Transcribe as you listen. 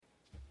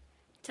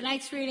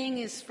Tonight's reading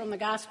is from the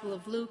Gospel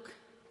of Luke,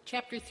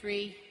 chapter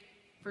 3,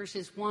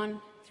 verses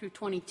 1 through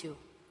 22.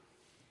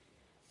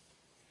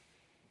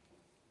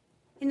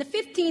 In the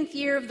 15th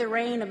year of the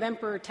reign of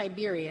Emperor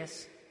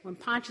Tiberius, when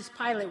Pontius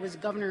Pilate was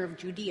governor of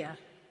Judea,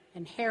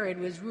 and Herod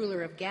was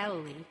ruler of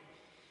Galilee,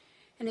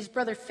 and his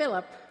brother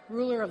Philip,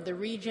 ruler of the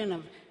region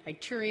of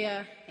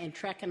Iturea and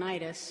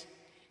Trachonitis,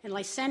 and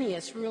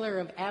Lysanias, ruler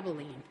of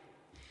Abilene,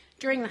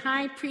 during the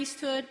high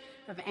priesthood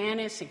of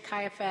Annas and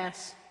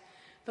Caiaphas,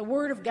 the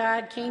word of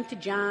God came to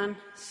John,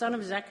 son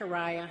of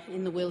Zechariah,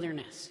 in the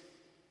wilderness.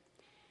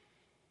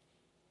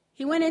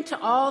 He went into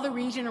all the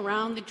region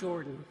around the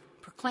Jordan,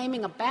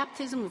 proclaiming a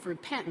baptism of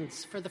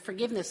repentance for the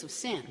forgiveness of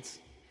sins,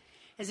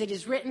 as it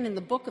is written in the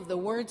book of the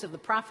words of the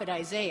prophet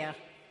Isaiah,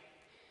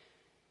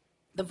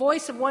 "The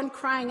voice of one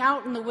crying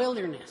out in the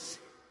wilderness,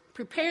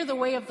 prepare the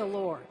way of the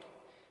Lord,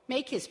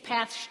 make his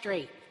path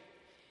straight.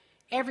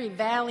 Every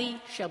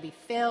valley shall be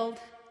filled,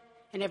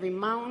 and every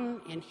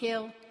mountain and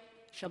hill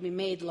shall be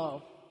made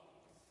low.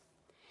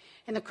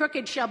 And the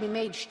crooked shall be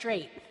made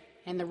straight,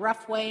 and the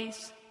rough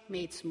ways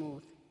made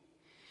smooth.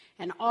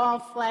 And all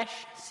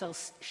flesh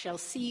shall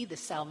see the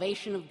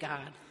salvation of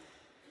God."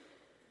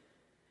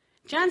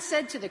 John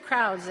said to the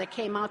crowds that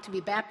came out to be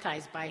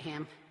baptized by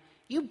him,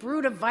 "You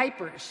brood of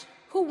vipers,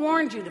 who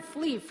warned you to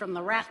flee from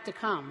the wrath to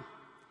come?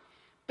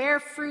 Bear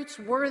fruits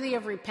worthy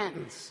of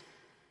repentance.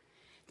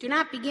 Do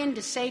not begin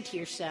to say to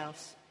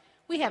yourselves,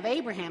 'We have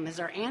Abraham as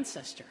our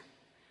ancestor.'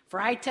 For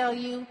I tell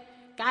you,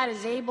 God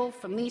is able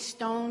from these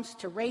stones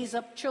to raise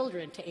up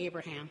children to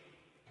Abraham.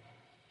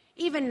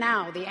 Even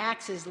now the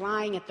axe is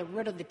lying at the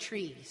root of the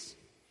trees.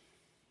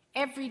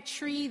 Every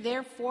tree,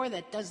 therefore,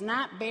 that does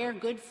not bear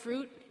good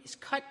fruit is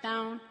cut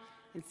down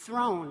and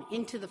thrown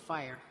into the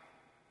fire."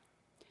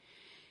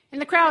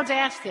 And the crowds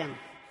asked him,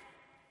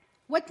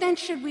 "What then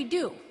should we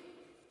do?"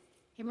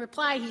 In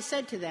reply, he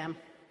said to them,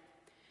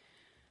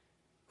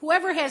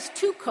 "Whoever has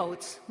 2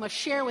 coats must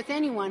share with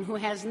anyone who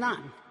has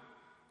none,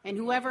 and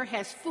whoever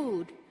has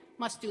food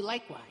must do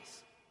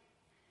likewise."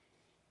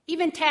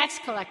 Even tax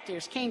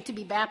collectors came to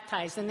be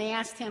baptized, and they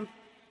asked him,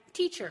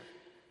 "Teacher,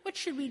 what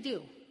should we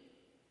do?"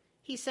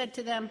 He said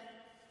to them,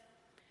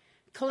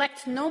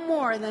 "Collect no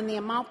more than the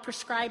amount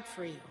prescribed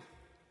for you."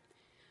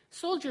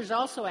 Soldiers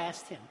also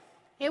asked him,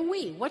 "And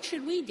we, what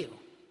should we do?"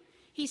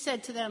 He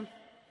said to them,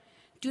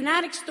 "Do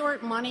not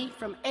extort money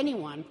from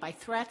anyone by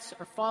threats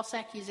or false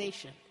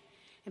accusation,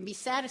 and be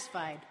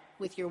satisfied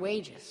with your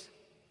wages."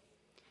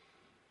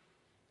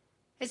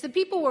 As the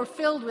people were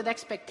filled with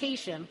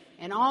expectation,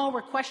 and all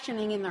were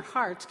questioning in their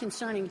hearts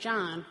concerning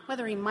John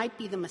whether he might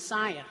be the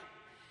Messiah,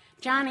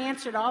 John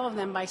answered all of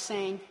them by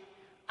saying,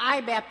 "I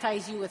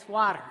baptize you with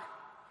water,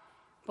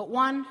 but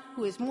one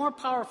who is more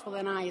powerful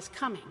than I is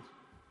coming.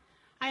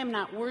 I am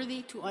not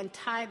worthy to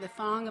untie the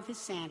thong of his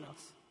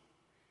sandals.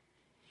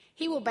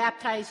 He will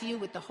baptize you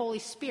with the Holy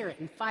Spirit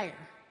and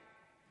fire.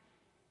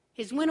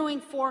 His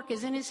winnowing fork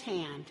is in his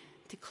hand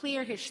to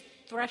clear his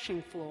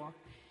threshing floor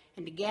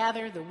and to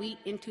gather the wheat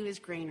into his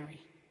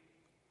granary.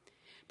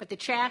 But the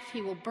chaff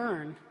he will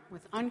burn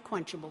with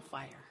unquenchable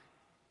fire."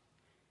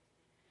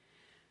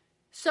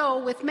 So,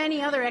 with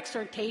many other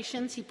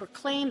exhortations, he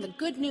proclaimed the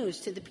good news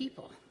to the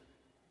people.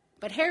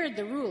 But Herod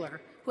the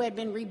ruler, who had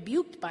been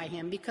rebuked by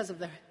him because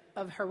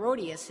of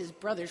Herodias, his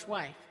brother's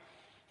wife,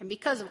 and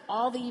because of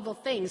all the evil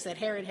things that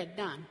Herod had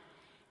done,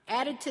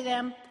 added to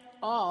them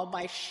all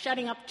by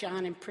shutting up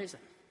John in prison.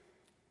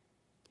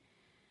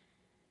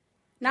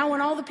 Now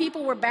when all the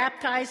people were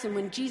baptized, and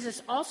when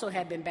Jesus also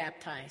had been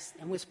baptized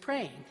and was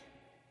praying,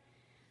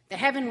 the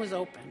heaven was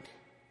opened,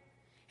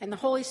 and the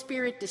Holy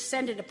Spirit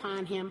descended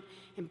upon him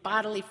in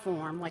bodily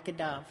form like a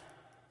dove.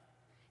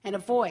 And a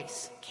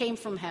voice came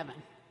from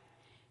heaven,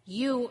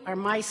 "You are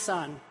my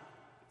Son,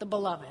 the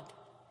Beloved.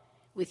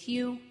 With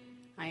you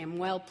I am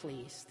well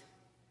pleased."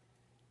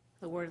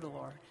 The word of the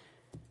Lord.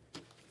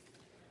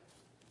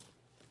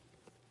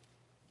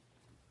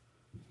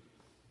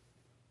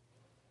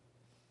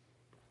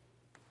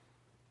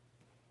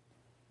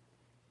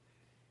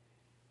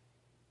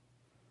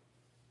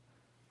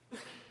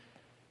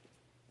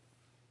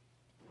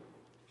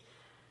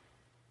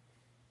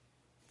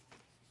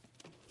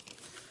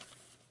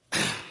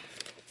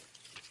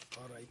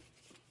 All right.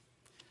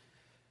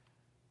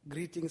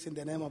 Greetings in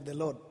the name of the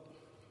Lord.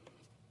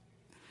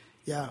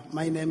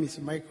 My name is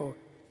Michael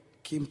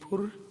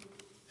Kimpur,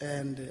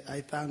 and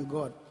I thank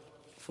God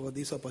for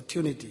this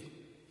opportunity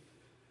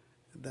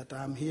that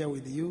I'm here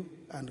with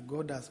you, and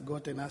God has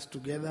gotten us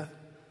together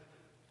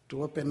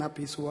to open up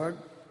His Word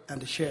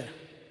and share.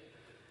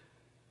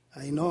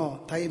 I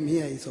know time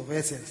here is of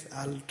essence.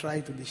 I'll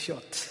try to be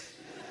short.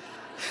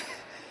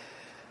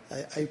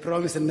 I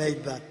promise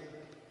Nate that.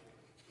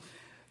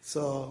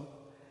 So,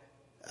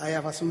 I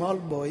have a small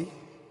boy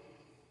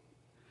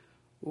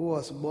who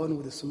was born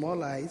with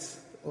small eyes,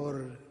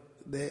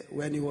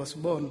 when he was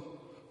born,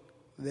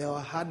 there were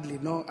hardly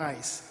no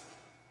eyes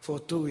for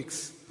 2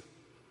 weeks.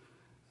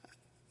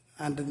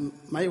 And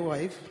my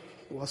wife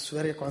was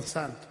very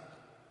concerned.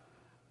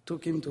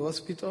 Took him to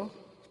hospital,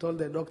 told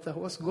the doctor,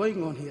 "What's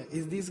going on here?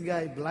 Is this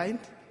guy blind?"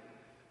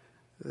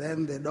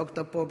 Then the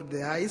doctor popped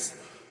the eyes.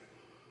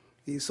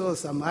 He saw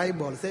some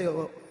eyeballs. Say,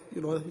 oh,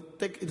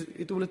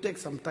 it will take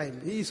some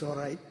time. He is all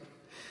right.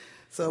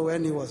 So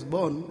when he was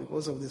born,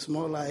 because of the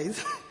small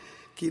eyes,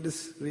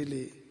 kids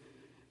really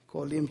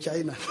call him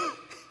China.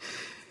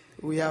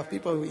 We have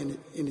people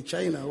in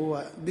China who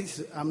are,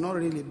 I'm not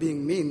really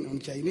being mean on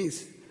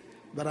Chinese,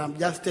 but I'm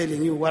just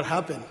telling you what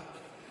happened.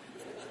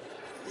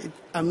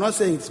 I'm not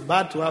saying it's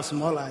bad to have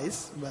small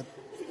eyes, but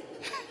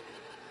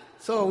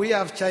so we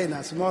have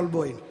China, small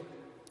boy.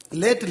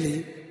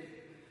 Lately,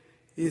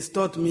 he's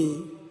taught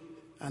me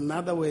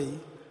another way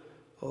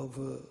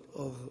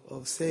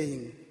of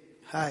saying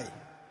hi.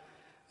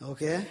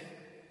 Okay?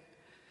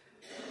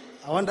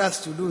 I want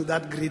us to do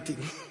that greeting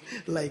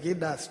like he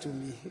does to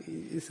me.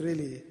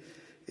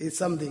 It's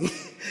something.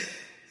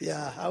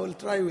 Yeah, I will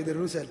try with the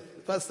Russell.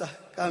 Pastor,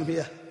 come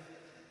here.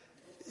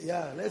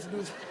 Yeah, let's do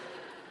it.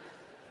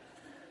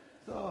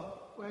 So,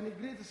 when he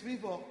greets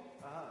people,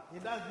 he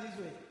does this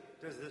way.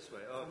 Does this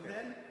way, oh, okay. And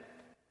then,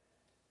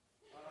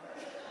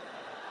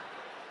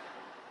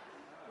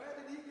 where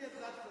did he get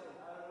that from?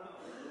 I don't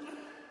know.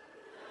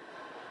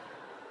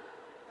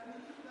 Can he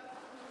give that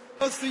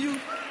close to you?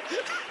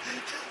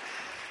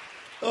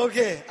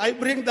 Okay, I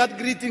bring that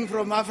greeting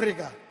from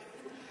Africa.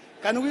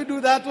 Can we do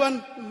that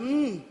one?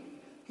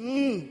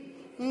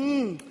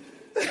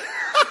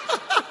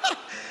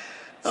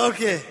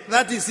 Okay,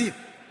 that is it.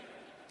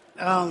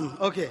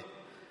 Okay.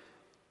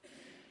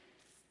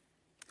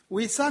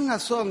 We sang a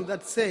song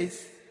that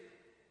says,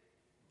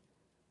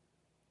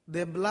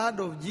 the blood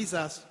of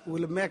Jesus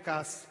will make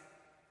us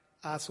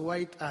as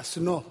white as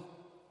snow.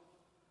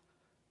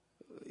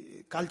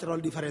 Cultural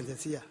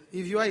differences here.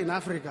 If you are in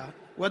Africa,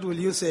 what will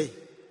you say?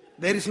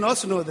 There is no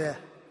snow there.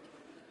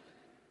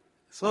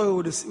 So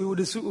we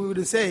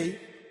would say,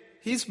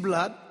 his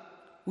blood,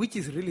 which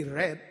is really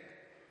red,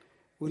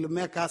 will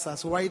make us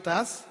as white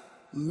as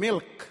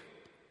milk.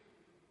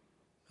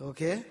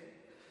 Okay?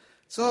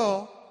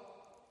 So,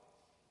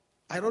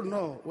 I don't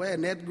know where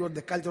Ned got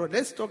the cultural.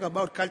 Let's talk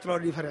about cultural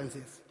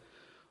differences.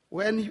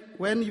 When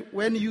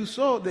you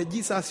saw the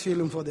Jesus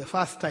film for the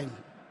first time,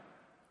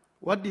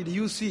 what did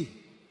you see?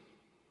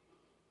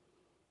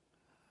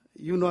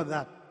 You know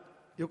that.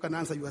 You can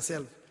answer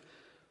yourself.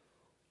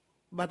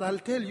 But I'll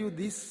tell you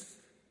this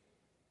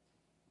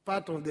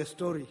part of the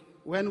story.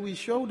 When we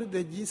showed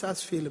the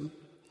Jesus film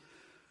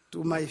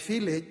to my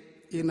village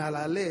in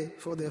Alale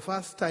for the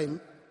first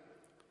time,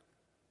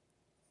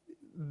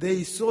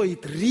 they saw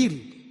it real,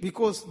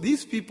 because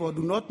these people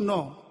do not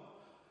know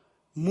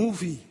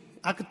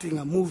acting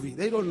a movie.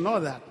 They don't know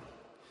that.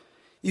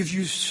 If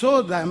you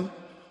show them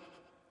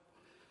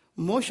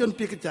motion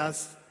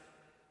pictures,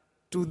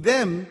 to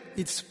them,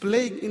 it's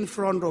playing in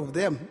front of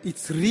them.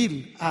 It's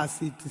real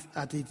as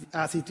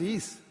it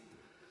is.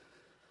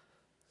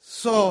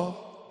 So,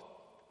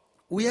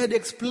 we had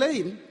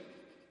explained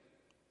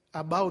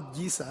about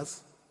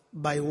Jesus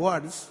by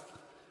words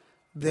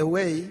the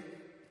way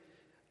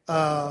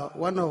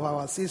one of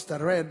our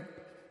sisters read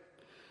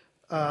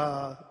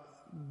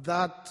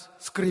that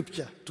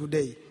scripture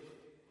today.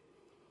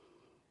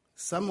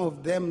 Some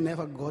of them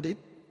never got it,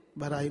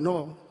 but I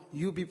know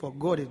you people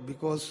got it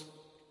because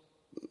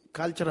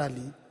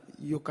culturally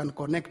you can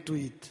connect to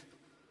it.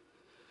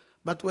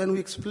 But when we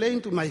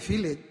explained to my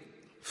village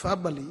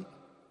verbally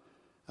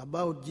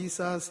about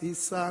Jesus, his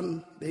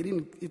son,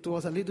 it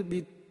was a little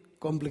bit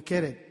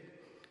complicated.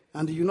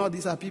 And you know,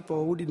 these are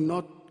people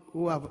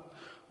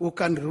who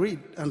can read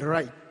and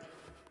write.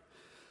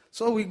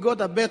 So we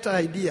got a better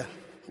idea.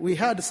 We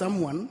had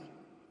someone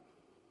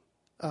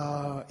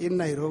in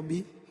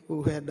Nairobi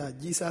who had a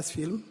Jesus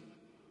film,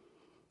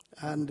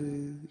 and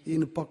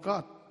in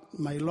Pokot,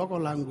 my local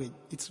language,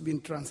 it's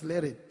been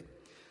translated.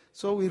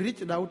 So we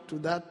reached out to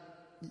that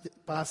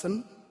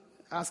person,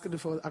 asked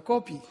for a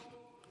copy.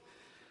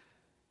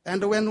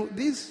 And when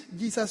this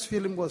Jesus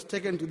film was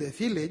taken to the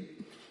village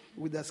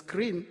with a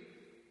screen,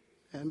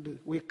 and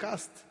we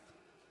cast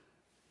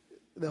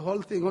the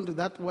whole thing onto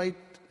that white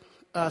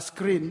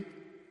screen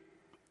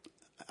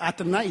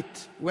at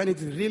night when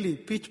it's really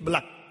pitch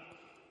black.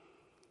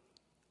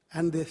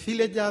 And the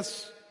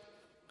villagers,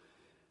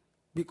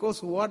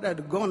 because word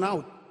had gone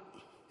out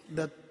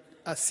that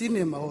a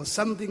cinema or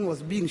something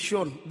was being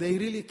shown, they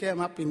really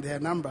came up in their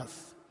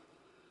numbers.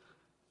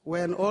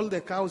 When all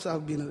the cows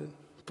have been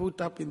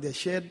put up in the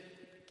shed,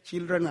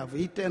 children have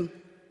eaten,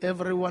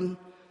 everyone,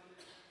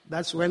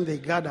 that's when they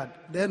gathered.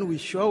 Then we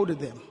showed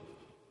them.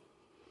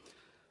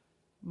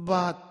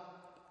 But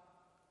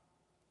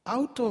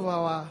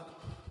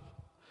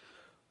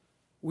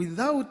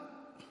without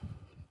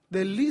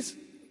the least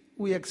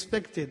we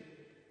expected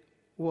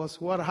was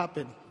what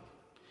happened.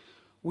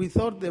 We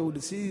thought they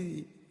would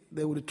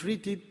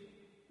treat it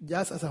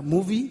just as a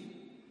movie.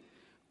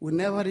 We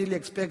never really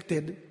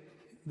expected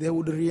they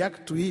would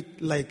react to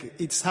it like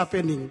it's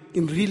happening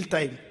in real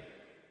time.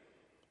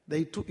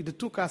 It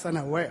took us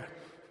unaware.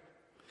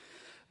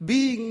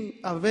 Being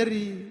a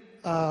very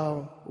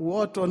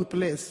war-torn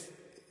place,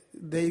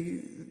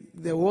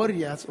 the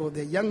warriors or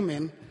the young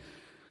men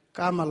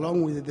come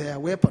along with their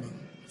weapons,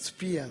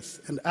 spears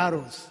and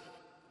arrows.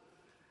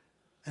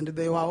 And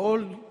they were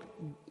all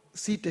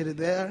seated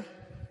there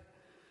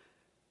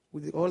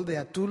with all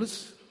their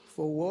tools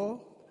for war.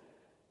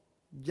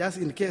 Just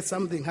in case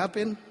something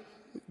happened,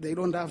 they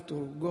don't have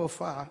to go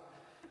far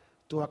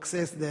to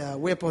access their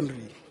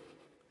weaponry.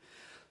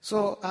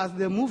 So as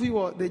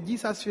the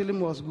Jesus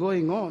film was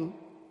going on,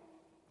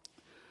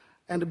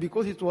 and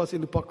because it was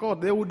in Pokot,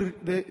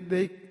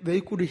 they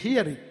could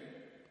hear it.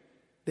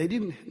 They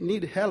didn't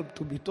need help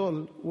to be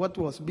told what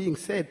was being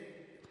said.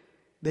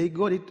 They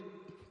got it,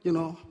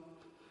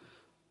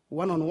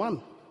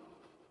 one-on-one.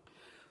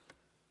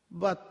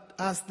 But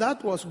as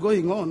that was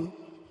going on,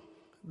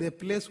 the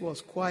place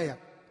was quiet,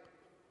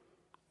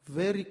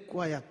 very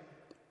quiet.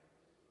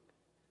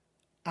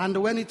 And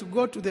when it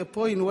got to the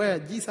point where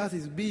Jesus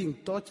is being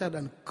tortured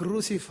and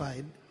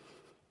crucified,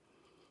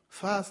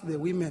 first the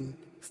women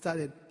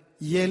started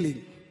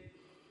yelling.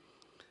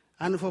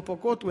 And for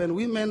Pokot, when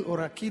women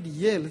or a kid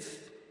yells,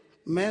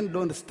 men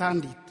don't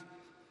stand it.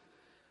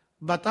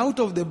 But out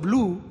of the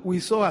blue, we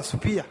saw a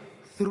spear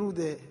through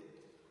the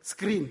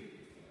screen.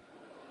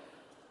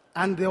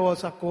 And there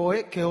was a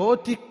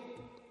chaotic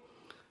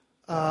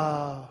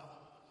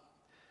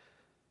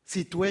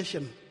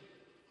situation.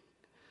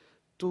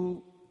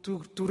 To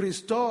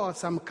restore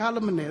some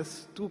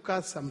calmness took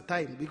us some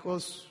time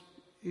because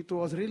it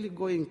was really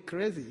going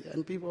crazy,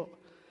 and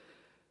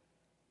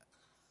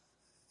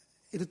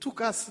it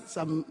took us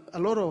a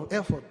lot of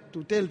effort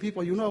to tell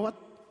people, you know what?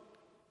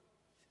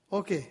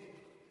 Okay,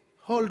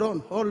 hold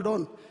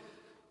on.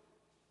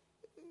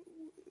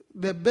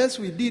 The best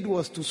we did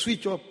was to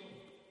switch off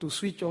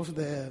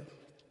the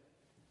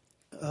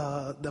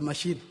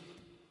machine.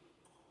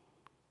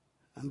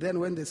 And then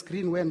when the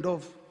screen went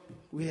off,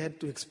 we had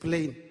to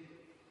explain,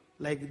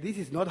 like, this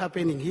is not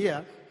happening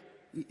here.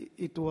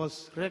 It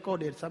was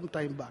recorded some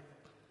time back.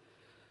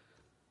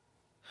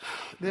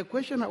 The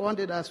question I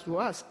wanted us to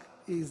ask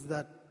is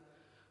that,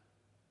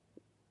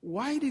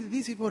 why did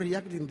these people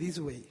react in this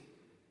way?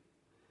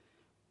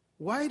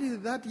 Why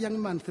did that young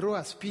man throw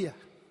a spear?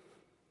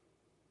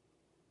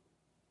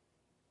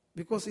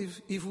 Because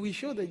if we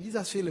show the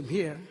Jesus film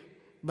here,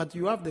 but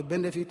you have the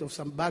benefit of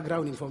some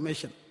background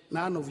information,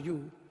 none of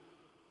you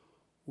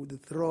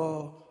would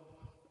throw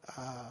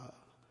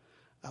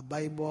a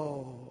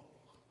Bible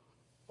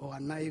or a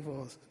knife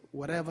or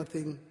whatever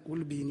thing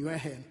will be in your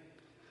hand.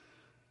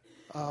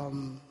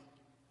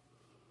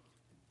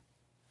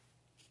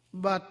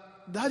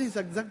 But that is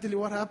exactly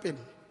what happened.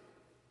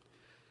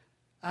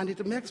 And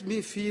it makes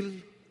me feel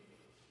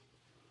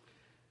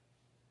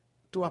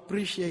to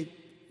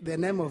appreciate the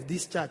name of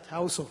this church,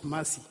 House of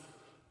Mercy.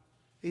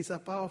 It's a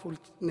powerful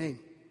name.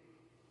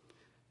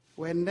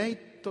 When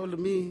Nate told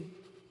me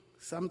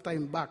some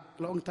time back,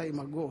 long time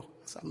ago,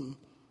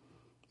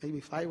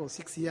 maybe 5 or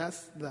 6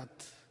 years,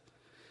 that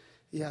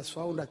he has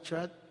found a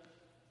church,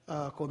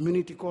 a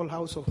community called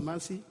House of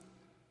Mercy,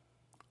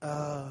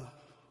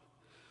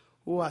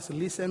 who has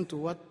listened to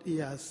what he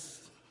had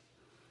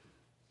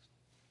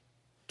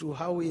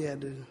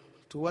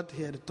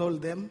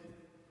told them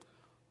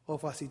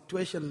of a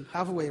situation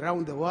halfway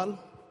around the world.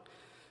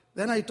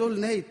 Then I told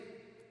Nate,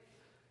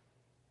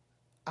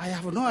 I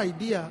have no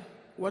idea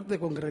what the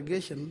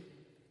congregation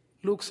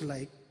looks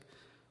like,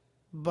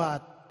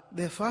 but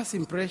the first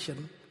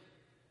impression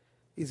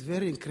is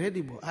very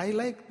incredible. I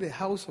like the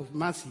House of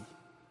Mercy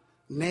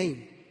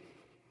name.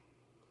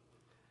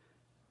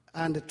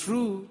 And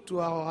true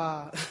to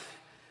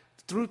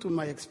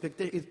my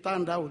expectation, it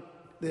turned out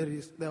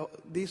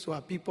these were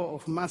people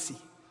of mercy.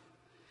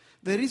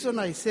 The reason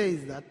I say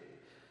is that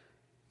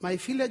my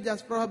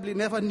villagers probably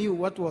never knew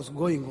what was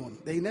going on.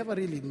 They never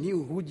really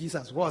knew who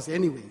Jesus was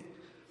anyway.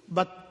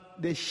 But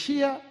the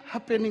sheer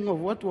happening of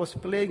what was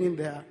playing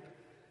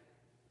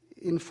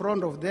in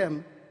front of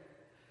them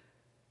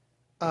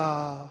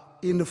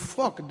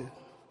invoked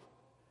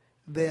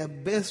their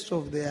best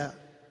of their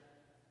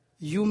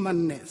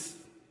humanness.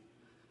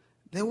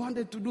 They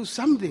wanted to do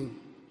something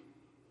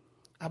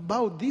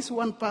about this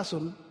one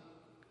person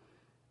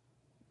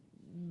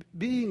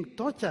being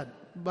tortured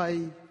by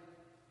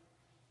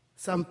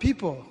some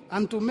people.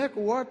 And to make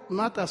what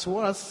matters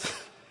worse,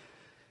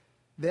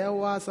 there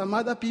were some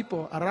other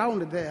people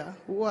around there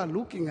who are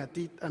looking at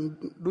it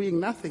and doing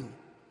nothing.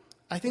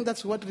 I think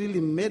that's what really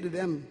made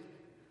them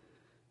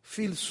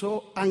feel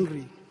so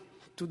angry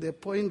to the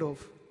point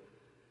of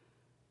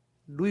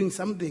doing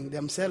something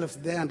themselves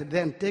there and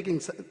then taking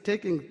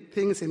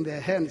things in their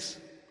hands.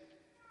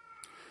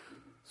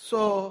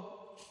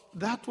 So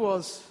that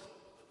was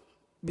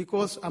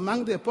because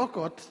among the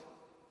Pokot,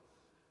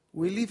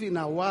 we live in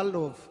a world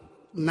of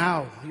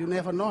now. You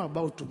never know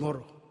about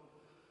tomorrow.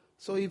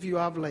 So if you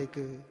have like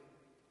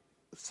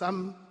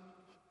some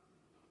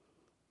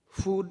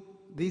food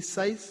this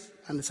size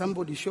and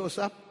somebody shows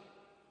up,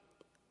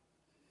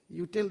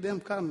 you tell them,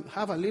 come,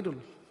 have a little.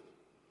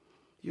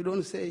 You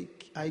don't say,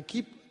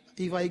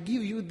 if I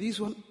give you this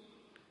one,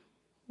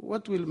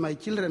 what will my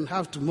children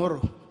have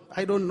tomorrow?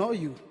 I don't know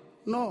you.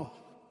 No.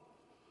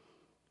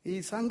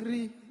 He's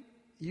hungry,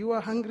 you are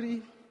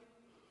hungry,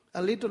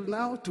 a little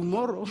now,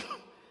 tomorrow.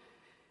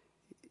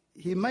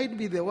 He might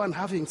be the one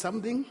having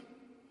something,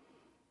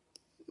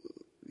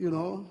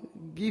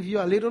 give you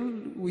a little,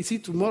 we see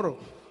tomorrow.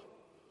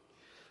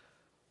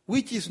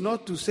 Which is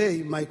not to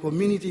say my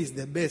community is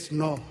the best,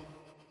 no.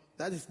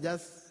 That is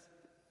just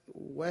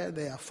where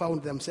they have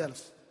found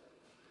themselves.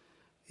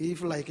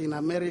 If, like in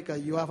America,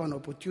 you have an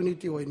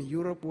opportunity, or in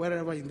Europe,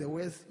 wherever in the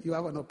West, you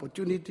have an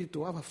opportunity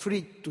to have a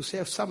fridge to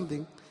save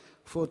something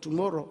for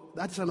tomorrow,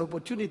 that's an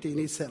opportunity in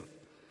itself.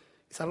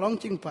 It's a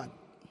launching pad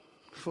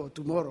for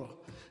tomorrow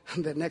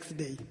and the next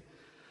day.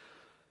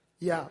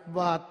 Yeah,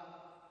 but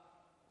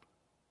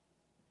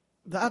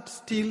that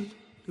still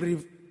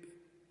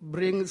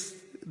brings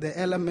the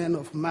element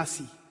of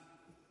mercy,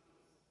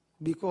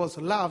 because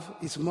love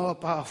is more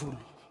powerful.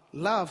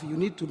 Love, you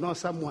need to know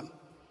someone.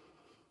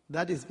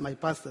 That is my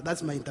pastor,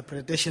 that's my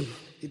interpretation.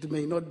 It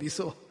may not be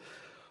so.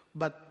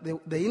 But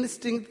the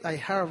instinct I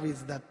have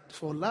is that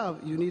for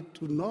love, you need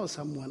to know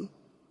someone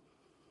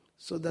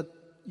so that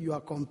you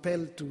are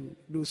compelled to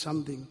do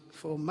something.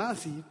 For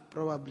mercy,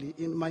 probably,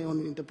 in my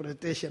own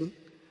interpretation,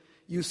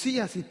 you see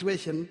a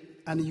situation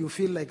and you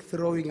feel like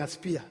throwing a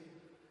spear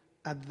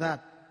at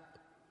that,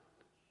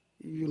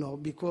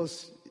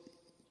 because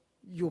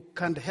you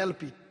can't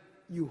help it.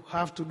 You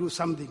have to do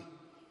something,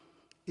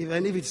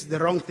 even if it's the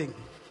wrong thing.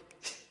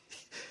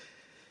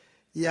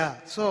 Yeah,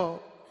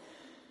 so,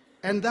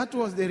 and that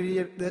was the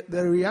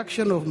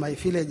reaction of my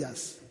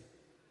villagers.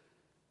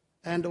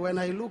 And when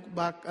I look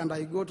back and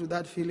I go to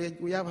that village,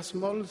 we have a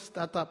small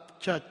startup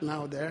church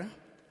now there.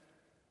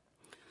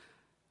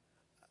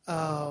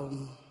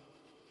 And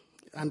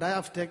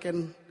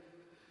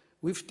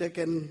we've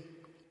taken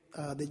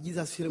the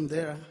Jesus film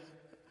there,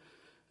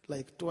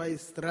 like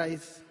twice,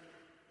 thrice.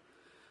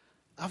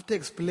 After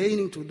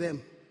explaining to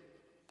them,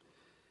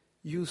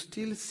 you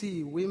still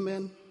see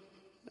women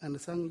and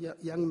some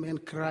young men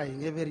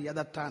crying every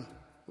other turn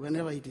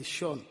whenever it is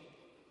shown.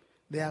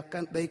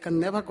 They can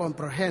never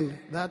comprehend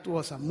that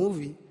was a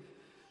movie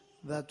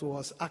that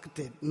was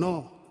acted.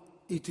 No,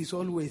 it is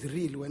always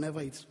real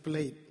whenever it's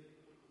played.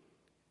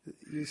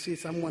 You see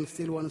someone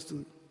still wants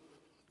to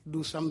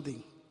do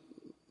something.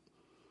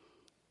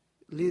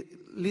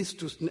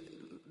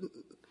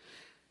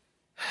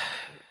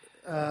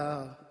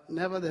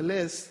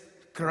 Nevertheless,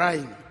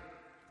 crying.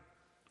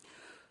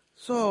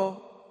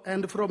 So,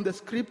 and from the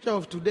scripture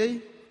of today,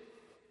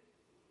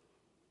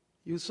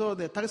 you saw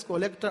the tax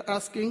collector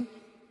asking,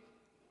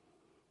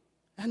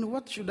 and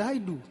what should I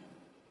do?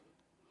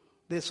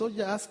 The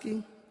soldier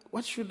asking,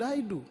 what should I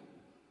do?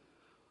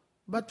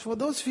 But for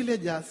those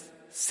villagers,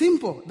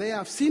 simple. They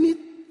have seen it,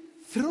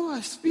 throw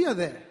a spear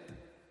there.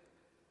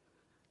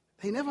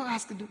 They never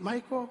asked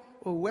Michael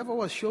or whoever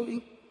was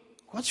showing,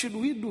 what should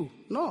we do?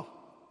 No.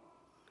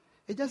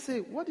 They just say,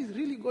 what is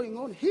really going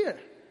on here?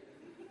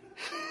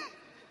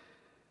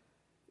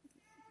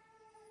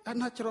 A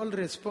natural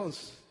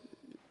response,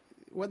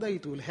 whether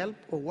it will help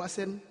or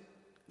worsen.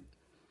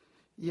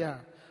 Yeah,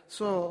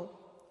 so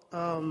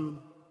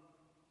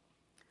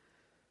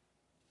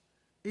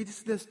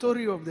it's the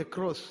story of the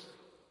cross.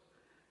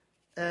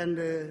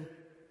 And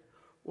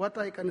what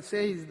I can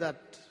say is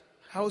that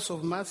House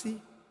of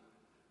Mercy,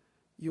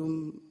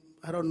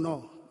 I don't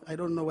know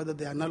whether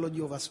the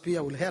analogy of a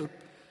spear will help,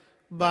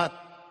 but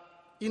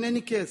in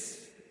any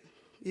case,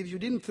 if you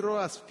didn't throw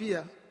a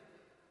spear,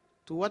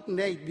 to what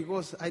Nate,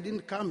 because I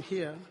didn't come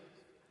here,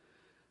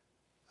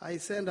 I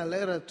sent a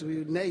letter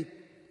to Nate.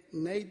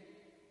 Nate,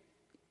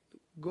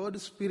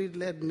 God's Spirit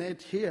led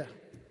Nate here.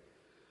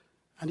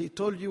 And he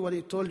told you what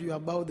he told you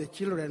about the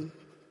children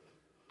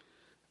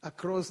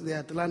across the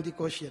Atlantic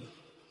Ocean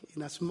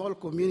in a small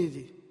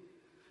community.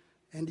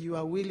 And you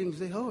are willing to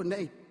say, oh,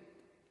 Nate,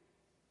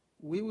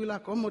 we will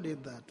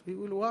accommodate that. We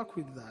will work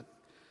with that.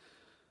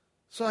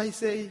 So I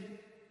say,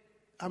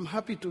 I'm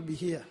happy to be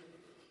here.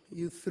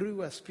 You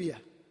threw a spear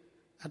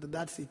at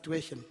that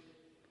situation.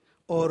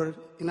 Or,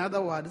 in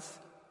other words,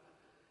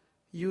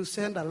 you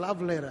send a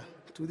love letter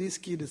to these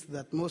kids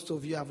that most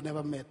of you have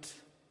never met.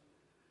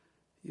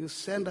 You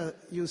send a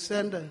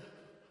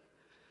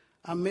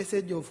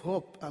message of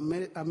hope, a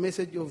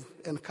message of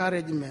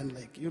encouragement,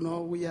 like,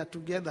 we are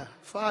together.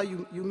 Far,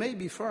 you may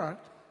be far,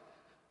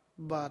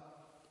 but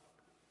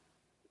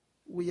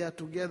we are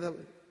together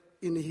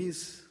in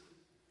his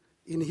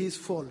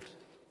fold.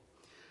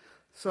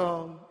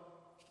 So,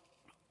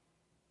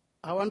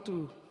 I want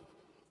to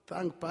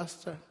thank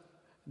Pastor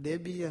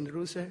Debbie and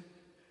Russe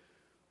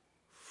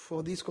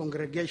for this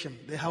congregation,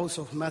 the House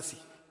of Mercy.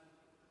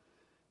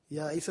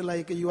 Yeah, it's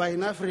like you are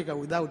in Africa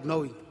without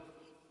knowing.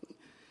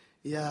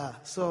 Yeah,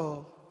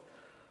 so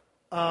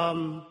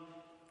one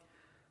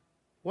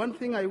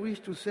thing I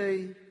wish to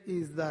say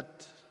is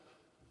that,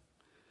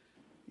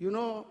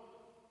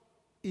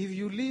 if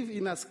you live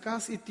in a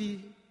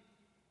scarcity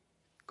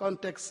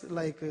context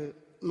like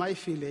my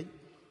village,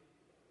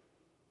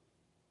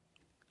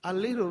 a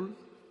little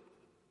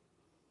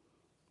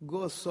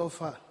goes so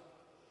far.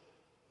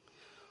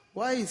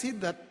 Why is it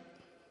that,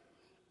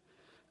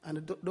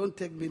 and don't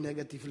take me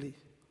negatively,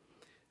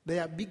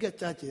 there are bigger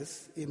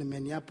churches in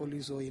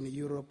Minneapolis or in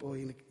Europe or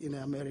in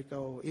America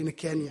or in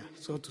Kenya,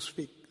 so to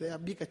speak. There are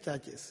bigger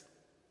churches.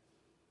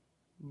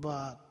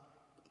 But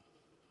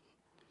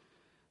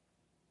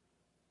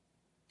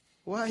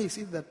Why is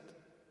it that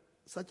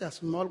such a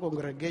small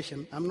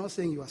congregation, I'm not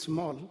saying you are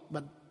small,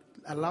 but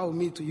allow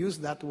me to use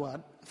that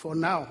word for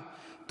now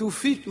to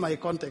fit my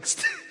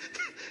context.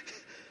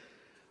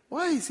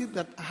 Why is it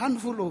that a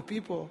handful of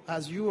people,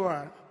 as you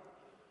are,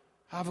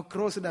 have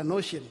crossed an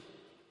ocean,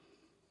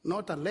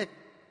 not a lake,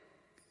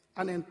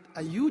 and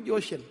a huge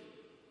ocean,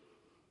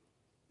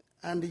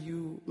 and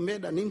you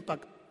made an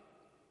impact,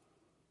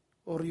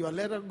 or your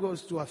letter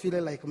goes to a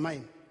village like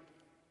mine?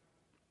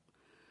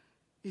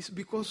 It's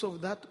because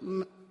of that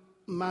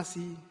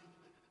mercy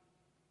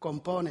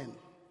component.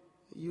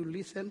 You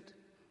listened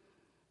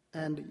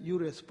and you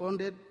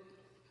responded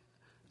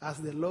as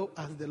the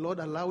Lord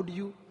allowed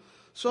you.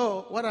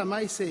 So what am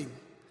I saying?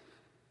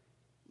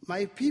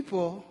 My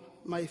people,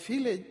 my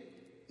village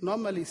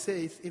normally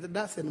says it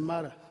doesn't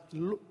matter.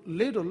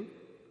 Little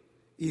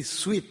is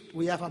sweet.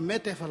 We have a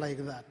metaphor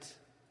like that.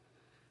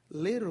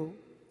 Little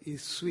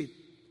is sweet.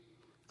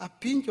 A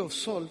pinch of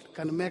salt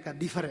can make a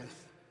difference,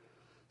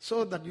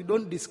 so that you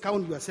don't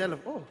discount yourself.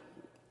 Oh,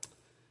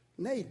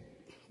 Nate,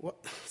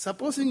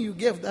 supposing you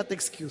gave that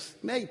excuse,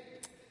 Nate,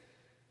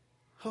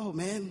 oh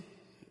man,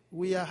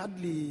 we are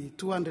hardly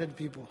 200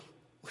 people.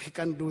 We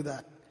can't do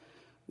that.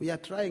 We are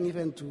trying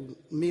even to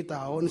meet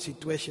our own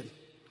situation.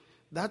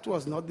 That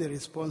was not the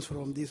response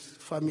from this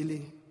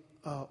family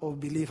of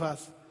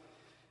believers.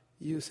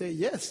 You say,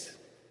 yes,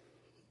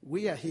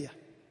 we are here.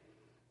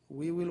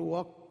 We will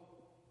walk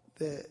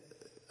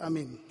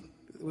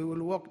we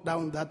will walk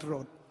down that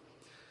road.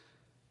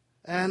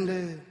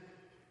 And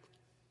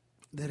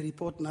the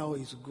report now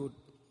is good.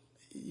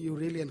 You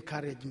really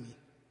encourage me.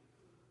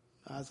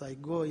 As I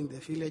go in the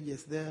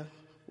villages there,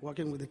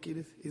 working with the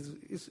kids,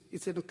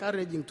 it's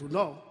encouraging to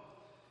know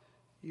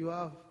you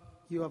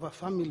have a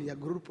family, a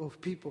group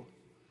of people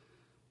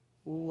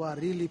who are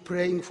really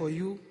praying for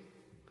you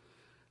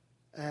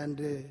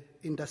and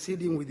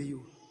interceding with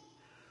you.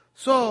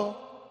 So,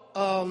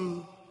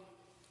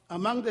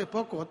 among the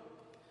Pokot,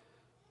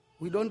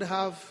 we don't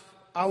have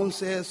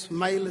ounces,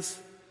 miles.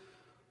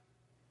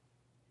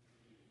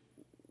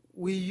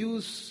 We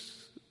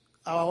use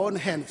our own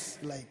hands,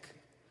 like,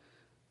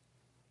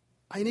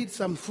 I need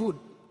some food.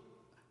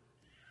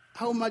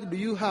 How much do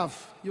you have?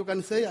 You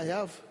can say, I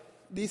have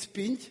this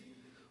pinch,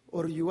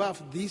 or you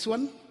have this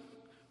one,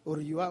 or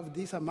you have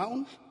this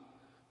amount,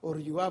 or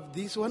you have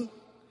this one.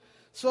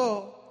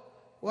 So,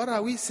 what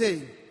are we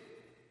saying?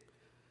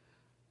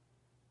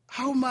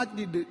 How much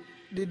did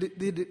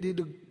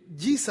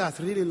Jesus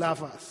really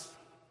love us?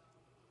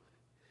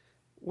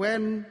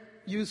 When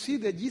you see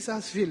the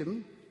Jesus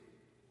film,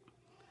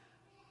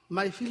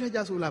 my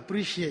villagers will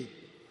appreciate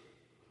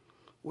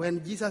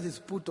when Jesus is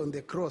put on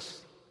the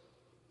cross.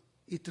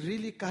 It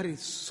really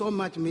carries so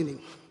much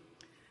meaning.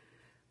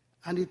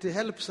 And it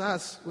helps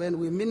us when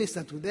we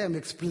minister to them,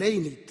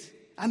 explain it.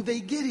 And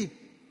they get it.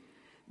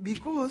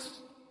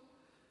 Because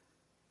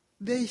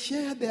they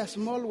share their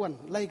small one,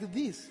 like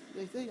this.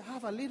 They say, I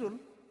have a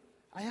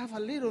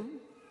little.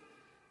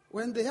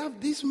 When they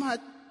have this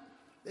much,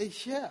 they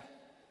share.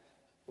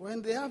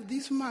 When they have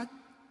this much,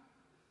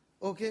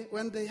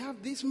 when they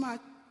have this much,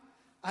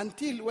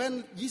 until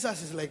when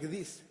Jesus is like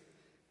this.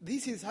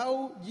 This is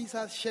how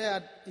Jesus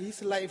shared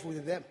his life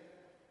with them.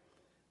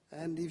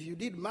 And if you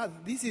did math,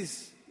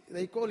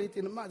 they call it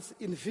in math,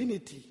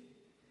 infinity.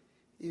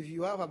 If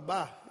you have a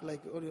bar,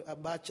 like a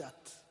bar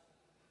chart,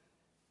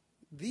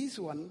 this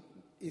one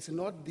is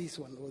not this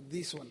one, or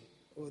this one,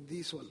 or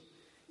this one.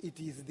 It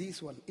is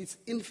this one. It's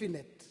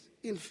infinite.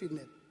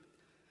 The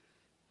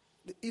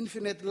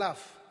infinite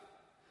love.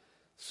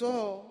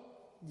 So,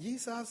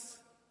 Jesus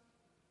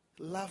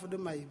loved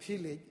my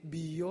village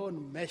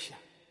beyond measure.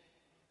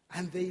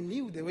 And they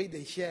knew the way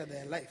they share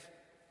their life.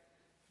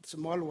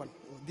 Small one,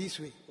 or this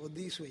way, or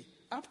this way.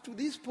 Up to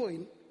this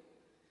point,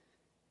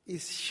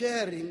 is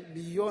sharing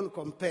beyond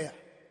compare.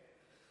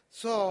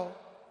 So,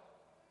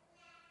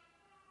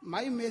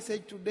 my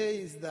message today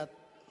is that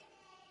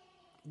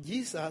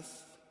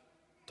Jesus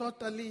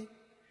totally,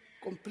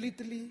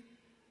 completely,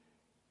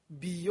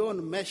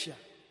 beyond measure,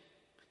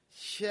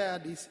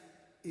 shared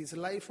his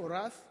life for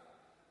us.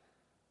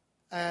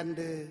 And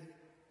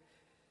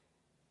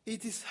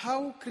it is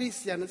how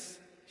Christians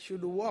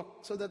should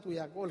walk, so that we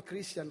are all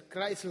Christian,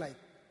 Christ-like,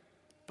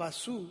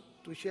 pursue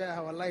to share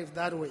our life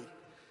that way.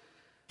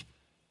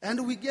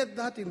 And we get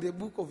that in the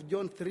book of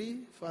John 3,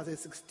 verse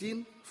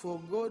 16. For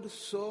God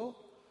so,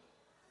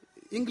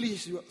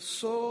 English,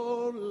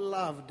 so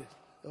loved,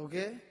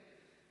 okay?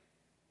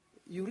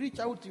 You reach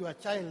out to your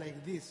child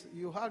like this.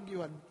 You hug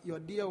your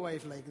dear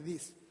wife like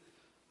this.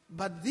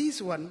 But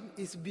this one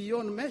is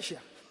beyond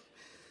measure.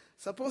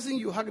 Supposing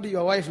you hugged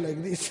your wife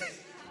like this.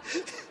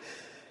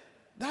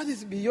 That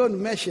is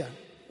beyond measure,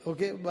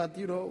 okay? But,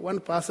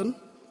 one person,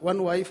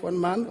 one wife, one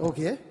man,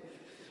 okay?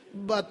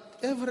 But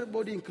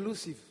everybody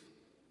inclusive.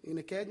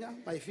 In Kenya,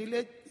 my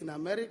village, in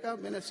America,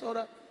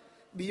 Minnesota,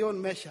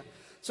 beyond measure.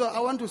 So I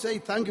want to say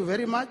thank you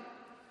very much,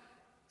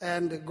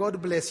 and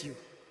God bless you.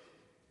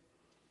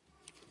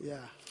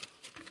 Yeah.